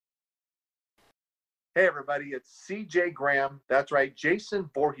Hey, everybody, it's CJ Graham. That's right, Jason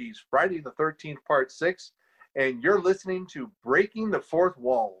Voorhees, Friday the 13th, Part 6. And you're listening to Breaking the Fourth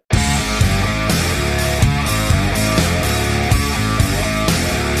Wall.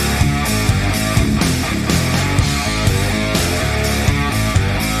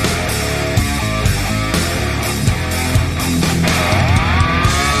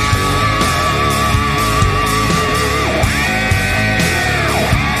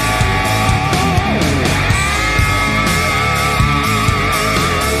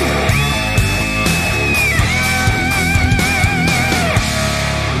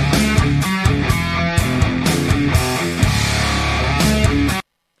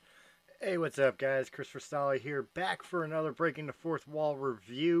 Hey, what's up, guys? Christopher Stolly here, back for another Breaking the Fourth Wall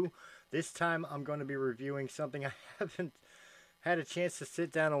review. This time I'm going to be reviewing something I haven't had a chance to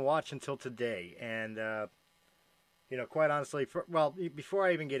sit down and watch until today. And, quite honestly, before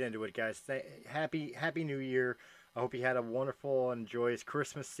I even get into it, guys, Happy New Year. I hope you had a wonderful and joyous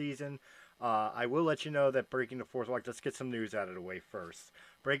Christmas season. I will let you know that Breaking the Fourth Wall, let's get some news out of the way first.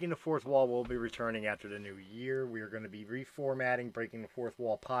 Breaking the Fourth Wall will be returning after the new year. We are going to be reformatting Breaking the Fourth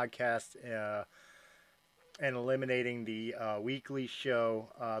Wall podcast and eliminating the weekly show.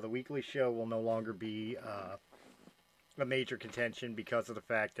 The weekly show will no longer be a major contention because of the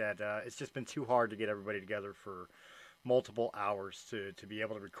fact that it's just been too hard to get everybody together for multiple hours to be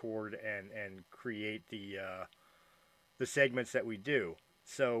able to record and create the segments that we do.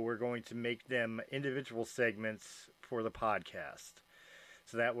 So we're going to make them individual segments for the podcast.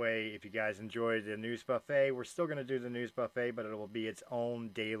 So that way, if you guys enjoyed the news buffet, we're still going to do the news buffet, but it will be its own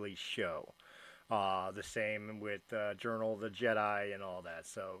daily show. The same with Journal of the Jedi and all that.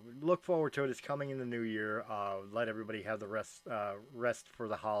 So look forward to it. It's coming in the new year. Let everybody have the rest for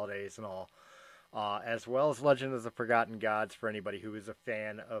the holidays and all. As well as Legend of the Forgotten Gods for anybody who is a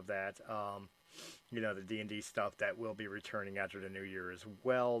fan of that. The D&D stuff that will be returning after the new year as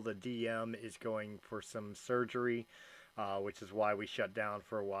well. The DM is going for some surgery, which is why we shut down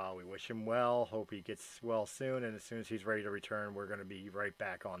for a while. We wish him well. Hope he gets well soon. And as soon as he's ready to return, we're going to be right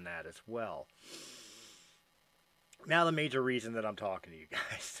back on that as well. Now the major reason that I'm talking to you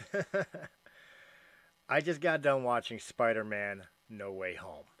guys. I just got done watching Spider-Man No Way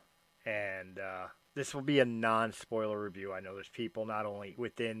Home. And this will be a non-spoiler review. I know there's people not only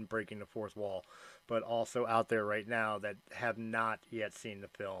within Breaking the Fourth Wall, but also out there right now that have not yet seen the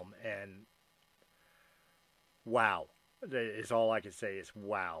film. And wow, is all I can say is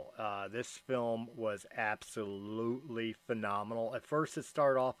wow. This film was absolutely phenomenal. At first it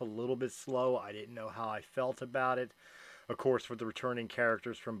started off a little bit slow. I didn't know how I felt about it. Of course, with the returning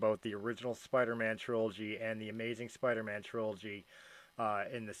characters from both the original Spider-Man trilogy and the Amazing Spider-Man trilogy,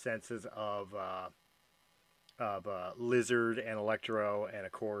 in the senses of Lizard and Electro, and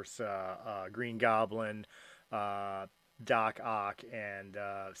of course Green Goblin, Doc Ock, and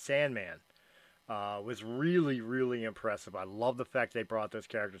Sandman. Was really, really impressive. I love the fact they brought those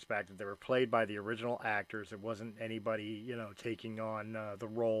characters back, that they were played by the original actors. It wasn't anybody, taking on the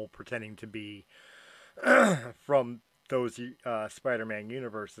role, pretending to be from those Spider-Man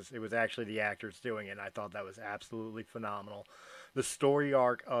universes. It was actually the actors doing it, and I thought that was absolutely phenomenal. The story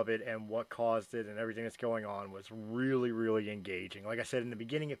arc of it and what caused it and everything that's going on was really, really engaging. Like I said in the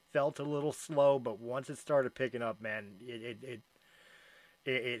beginning, it felt a little slow, but once it started picking up, man,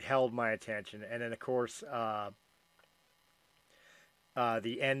 it held my attention. And then, of course,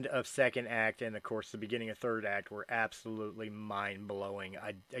 the end of second act and, of course, the beginning of third act were absolutely mind-blowing.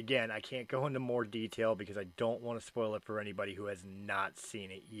 I can't go into more detail because I don't want to spoil it for anybody who has not seen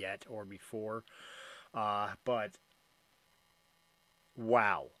it yet or before. But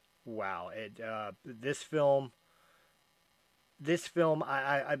wow. This film,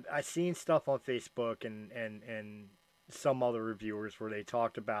 I seen stuff on Facebook and some other reviewers where they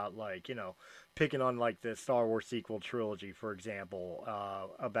talked about, like, picking on, like, the Star Wars sequel trilogy, for example,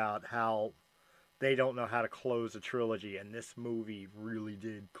 about how they don't know how to close a trilogy, and this movie really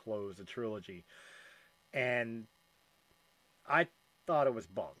did close a trilogy. And I thought it was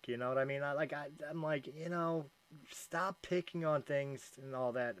bunk, you know what I mean? I'm like, stop picking on things and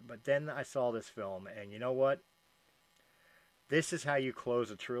all that. But then I saw this film, and you know what? This is how you close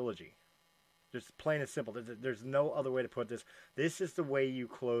a trilogy. Just plain and simple. There's no other way to put this. This is the way you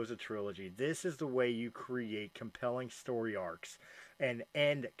close a trilogy. This is the way you create compelling story arcs and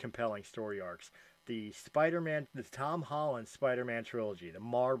end compelling story arcs. The Tom Holland Spider-Man trilogy, the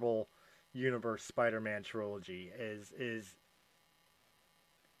Marvel Universe Spider-Man trilogy is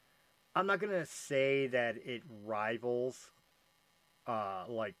I'm not gonna say that it rivals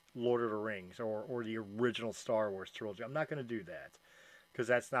like Lord of the Rings or the original Star Wars trilogy. I'm not gonna do that. because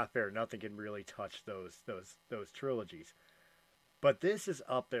that's not fair. Nothing can really touch those trilogies. But this is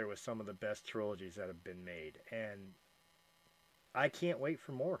up there with some of the best trilogies that have been made, and I can't wait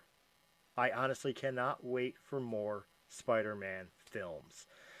for more. I honestly cannot wait for more Spider-Man films.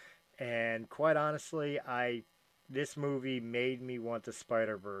 And quite honestly, I this movie made me want the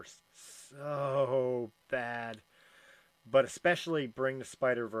Spider-Verse so bad. But especially bring the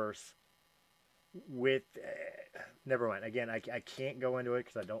Spider-Verse with never mind. Again, I can't go into it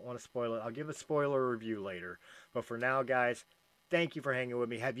because I don't want to spoil it. I'll give a spoiler review later. But for now, guys, thank you for hanging with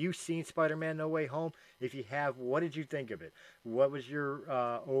me. Have you seen Spider-Man No Way Home? If you have, what did you think of it? What was your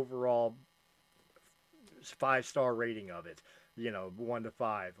overall 5-star rating of it? 1 to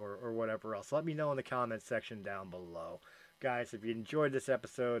 5 or whatever else. Let me know in the comments section down below. Guys, if you enjoyed this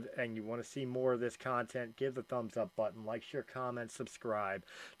episode and you want to see more of this content, give the thumbs up button, like, share, comment, subscribe.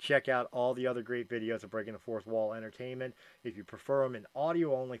 Check out all the other great videos of Breaking the Fourth Wall Entertainment. If you prefer them in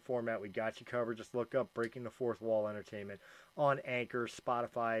audio-only format, we got you covered. Just look up Breaking the Fourth Wall Entertainment on Anchor,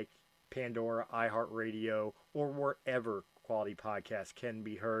 Spotify, Pandora, iHeartRadio, or wherever quality podcasts can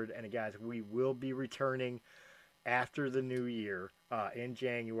be heard. And guys, we will be returning after the new year in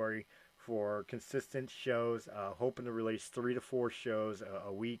January for consistent shows, hoping to release 3 to 4 shows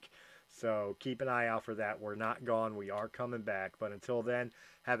a week. So keep an eye out for that. We're not gone. We are coming back. But until then,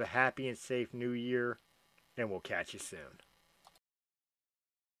 have a happy and safe new year, and we'll catch you soon.